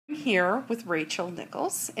here with Rachel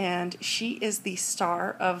Nichols, and she is the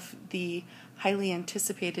star of the highly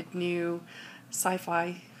anticipated new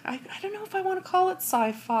sci-fi, I don't know if I want to call it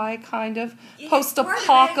sci-fi, kind of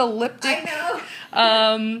post-apocalyptic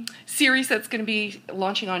series that's going to be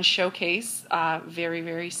launching on Showcase very,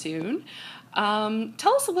 very soon.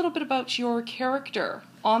 Tell us a little bit about your character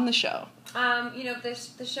on the show.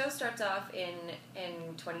 The show starts off in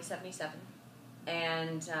 2077.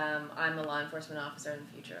 And I'm a law enforcement officer in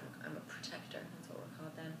the future. I'm a protector. That's what we're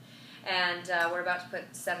called then. And we're about to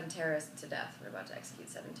put 7 terrorists to death. We're about to execute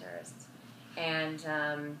 7 terrorists. And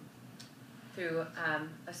through a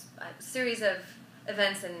series of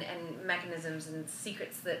events and mechanisms and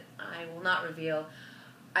secrets that I will not reveal,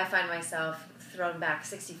 I find myself thrown back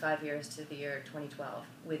 65 years to the year 2012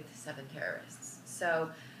 with 7 terrorists. So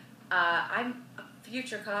I'm a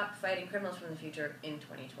future cop fighting criminals from the future in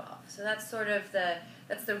 2012. So that's sort of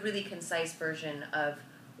that's the really concise version of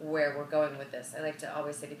where we're going with this. I like to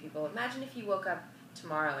always say to people, imagine if you woke up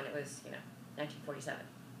tomorrow and it was, 1947.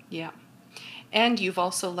 Yeah. And you've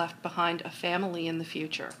also left behind a family in the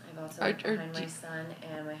future. I've also left behind my son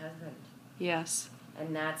and my husband. Yes.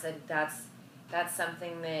 And that's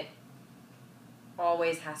something that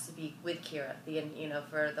always has to be with Kira.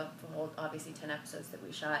 For the whole, obviously, 10 episodes that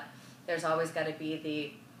we shot, there's always got to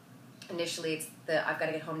be initially it's I've got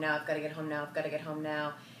to get home now, I've got to get home now, I've got to get home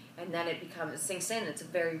now. And then it sinks in. It's a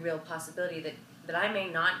very real possibility that I may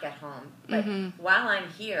not get home. But while I'm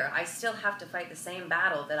here, I still have to fight the same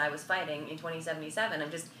battle that I was fighting in 2077.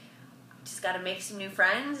 I'm just got to make some new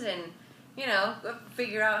friends and,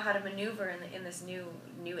 figure out how to maneuver in this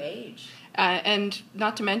new age. And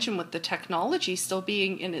not to mention with the technology still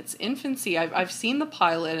being in its infancy, I've seen the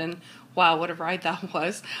pilot and wow, what a ride that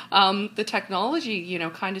was. The technology,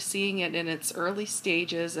 kind of seeing it in its early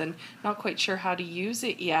stages and not quite sure how to use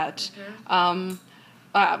it yet.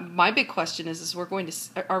 My big question is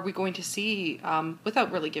are we going to see,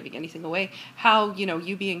 without really giving anything away, how,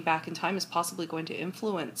 you being back in time is possibly going to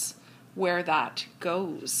influence where that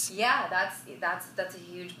goes? Yeah, that's a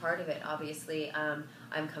huge part of it. Obviously,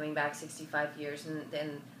 I'm coming back 65 years,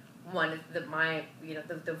 and one of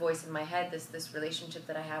the voice in my head, this relationship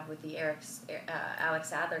that I have with the Alex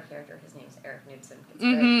Sadler character. His name is Eric Knudsen. It's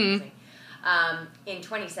very amazing. In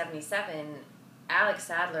 2077, Alex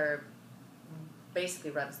Sadler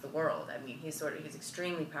basically runs the world. I mean, he's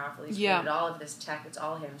extremely powerful. He's created all of this tech. It's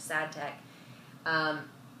all him, sad tech.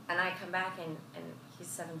 And I come back and he's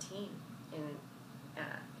 17 in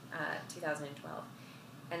 2012.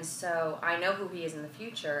 And so I know who he is in the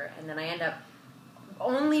future, and then I end up,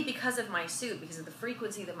 only because of my suit, because of the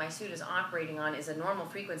frequency that my suit is operating on is a normal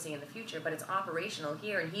frequency in the future, but it's operational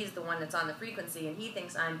here, and he's the one that's on the frequency, and he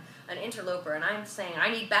thinks I'm an interloper, and I'm saying, I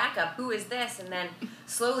need backup, who is this? And then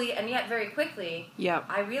slowly, and yet very quickly,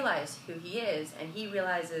 I realize who he is, and he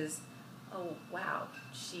realizes, oh, wow,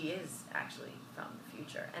 she is actually from the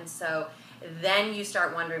future. And so then you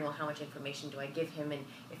start wondering, well, how much information do I give him? And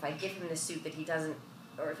if I give him the suit that he doesn't,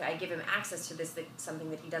 or if I give him access to this, something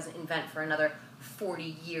that he doesn't invent for another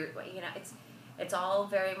 40 years, it's all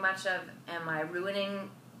very much of, am I ruining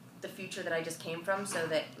the future that I just came from so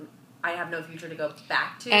that I have no future to go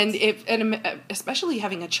back to? And especially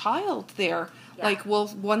having a child there, will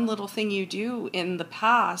one little thing you do in the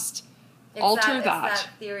past alter that? It's that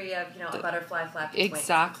theory of, a butterfly flapping its wings.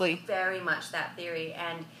 Exactly. It's very much that theory,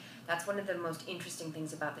 and that's one of the most interesting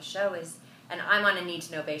things about the show is, and I'm on a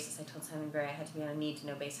need-to-know basis. I told Simon Barry I had to be on a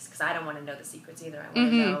need-to-know basis because I don't want to know the secrets either. I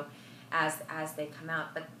want to know as they come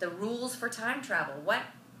out. But the rules for time travel,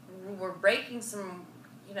 we're breaking some,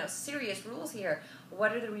 serious rules here.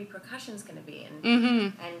 What are the repercussions going to be?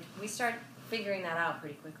 And we start figuring that out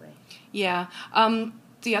pretty quickly. Yeah.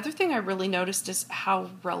 The other thing I really noticed is how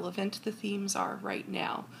relevant the themes are right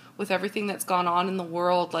now with everything that's gone on in the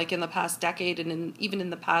world, like in the past decade and even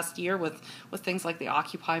in the past year with things like the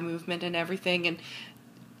Occupy movement and everything. And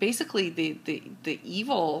basically the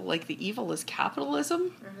evil, the evil is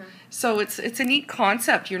capitalism. So it's a neat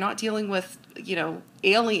concept. You're not dealing with,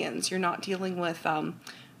 aliens. You're not dealing with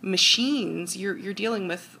machines. You're dealing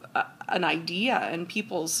with an idea and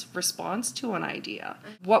people's response to an idea.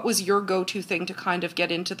 What was your go-to thing to kind of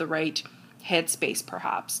get into the right headspace,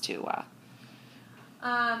 perhaps, to?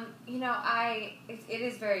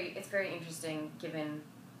 It's very interesting given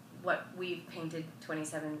what we've painted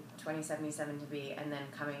 2077 to be, and then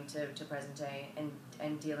coming to present day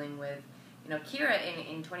and dealing with, Kira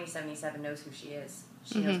in 2077 knows who she is.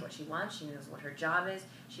 She knows what she wants. She knows what her job is.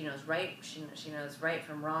 She knows right. She knows right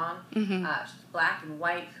from wrong. She's black and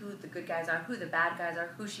white. Who the good guys are. Who the bad guys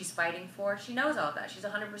are. Who she's fighting for. She knows all of that. She's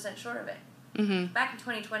 100% sure of it. Back in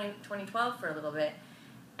 2012 for a little bit,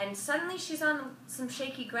 And suddenly she's on some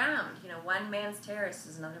shaky ground. You know, one man's terrorist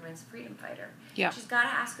is another man's freedom fighter. Yeah. She's got to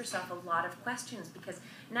ask herself a lot of questions because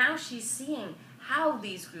now she's seeing how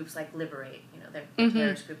these groups like Liberate, you know, the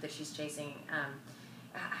terrorist group that she's chasing,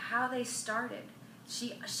 how they started.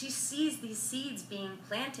 She sees these seeds being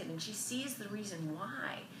planted and she sees the reason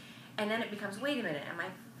why. And then it becomes, wait a minute, am I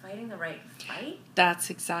fighting the right fight? That's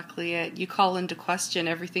exactly it. You call into question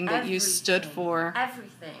everything that you stood for.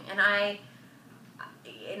 Everything. And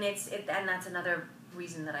and that's another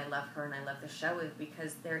reason that I love her and I love the show is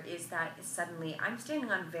because there is that suddenly I'm standing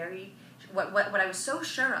on what I was so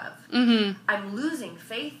sure of. I'm losing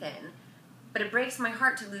faith in, but it breaks my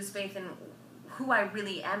heart to lose faith in who I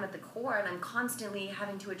really am at the core, and I'm constantly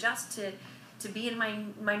having to adjust to be in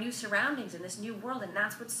my new surroundings in this new world, and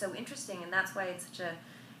that's what's so interesting, and that's why it's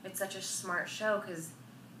such a smart show because.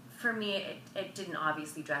 For me, it didn't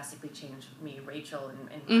obviously drastically change me, Rachel,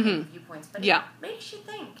 and my viewpoints, but it makes you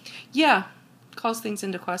think. Yeah, calls things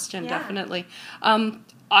into question, definitely.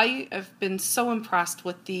 I have been so impressed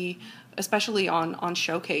with especially on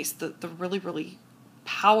Showcase, the really, really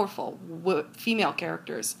powerful female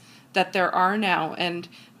characters that there are now, and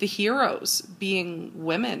the heroes being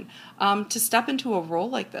women. To step into a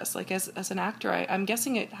role like this, like as an actor, I'm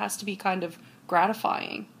guessing it has to be kind of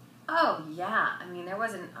gratifying. Oh, yeah. I mean,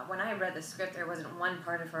 when I read the script, there wasn't one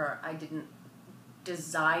part of her I didn't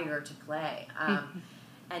desire to play.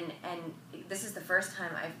 And this is the first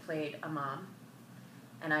time I've played a mom,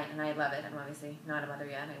 and I love it. I'm obviously not a mother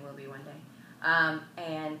yet. I will be one day.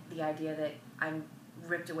 And the idea that I'm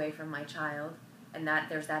ripped away from my child, and that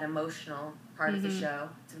there's that emotional part of the show.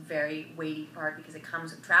 It's a very weighty part because it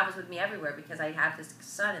travels with me everywhere because I have this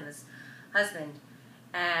son and this husband.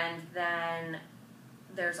 And then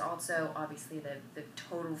there's also, obviously, the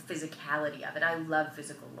total physicality of it. I love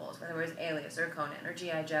physical roles, whether it was Alias or Conan or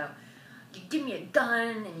G.I. Joe. You give me a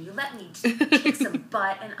gun and you let me kick some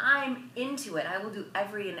butt, and I'm into it. I will do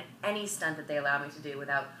every and any stunt that they allow me to do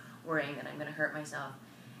without worrying that I'm going to hurt myself.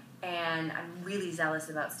 And I'm really zealous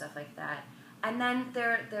about stuff like that. And then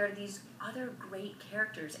there are these other great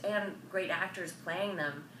characters and great actors playing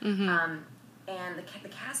them. And the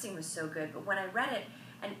casting was so good. But when I read it,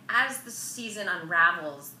 and as the season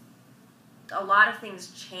unravels, a lot of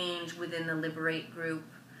things change within the Liberate group.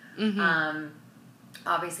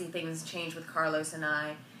 Obviously, things change with Carlos and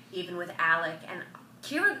I, even with Alec. And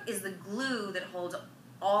Kira is the glue that holds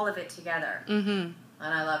all of it together. And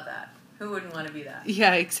I love that. Who wouldn't want to be that?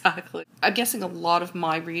 Yeah, exactly. I'm guessing a lot of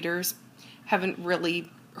my readers haven't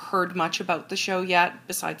really heard much about the show yet,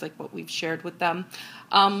 besides like what we've shared with them.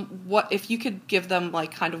 What if you could give them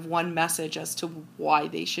like kind of one message as to why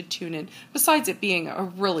they should tune in, besides it being a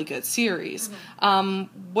really good series?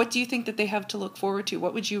 What do you think that they have to look forward to?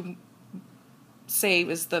 What would you say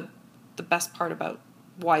is the best part about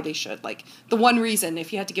why they should? Like the one reason,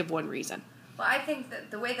 if you had to give one reason. Well, I think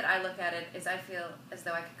that the way that I look at it is I feel as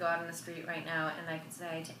though I could go out on the street right now and I could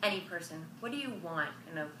say to any person, what do you want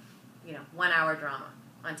in a 1 hour drama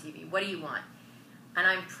on TV? What do you want? And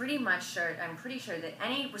I'm pretty sure that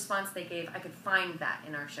any response they gave, I could find that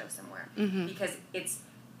in our show somewhere. Because it's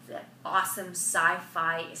that awesome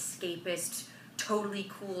sci-fi, escapist, totally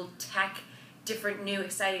cool tech, different, new,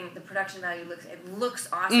 exciting. The production value looks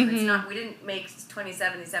awesome. It's not, we didn't make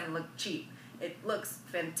 2077 look cheap. It looks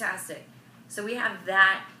fantastic. So we have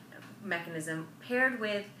that mechanism paired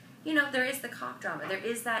with, there is the cop drama. There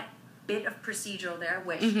is that bit of procedural there,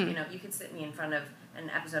 which, you could sit me in front of an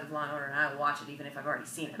episode of Law & Order and I will watch it even if I've already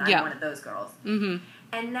seen it. I'm one of those girls. And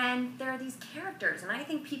then there are these characters, and I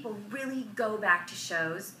think people really go back to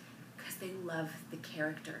shows because they love the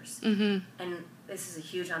characters. And this is a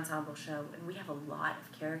huge ensemble show, and we have a lot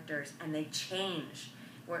of characters, and they change.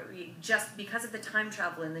 Just because of the time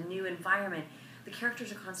travel and the new environment, the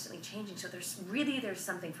characters are constantly changing, so there's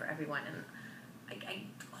something for everyone, and I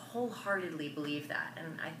wholeheartedly believe that,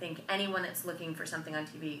 and I think anyone that's looking for something on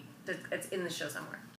TV, it's in the show somewhere.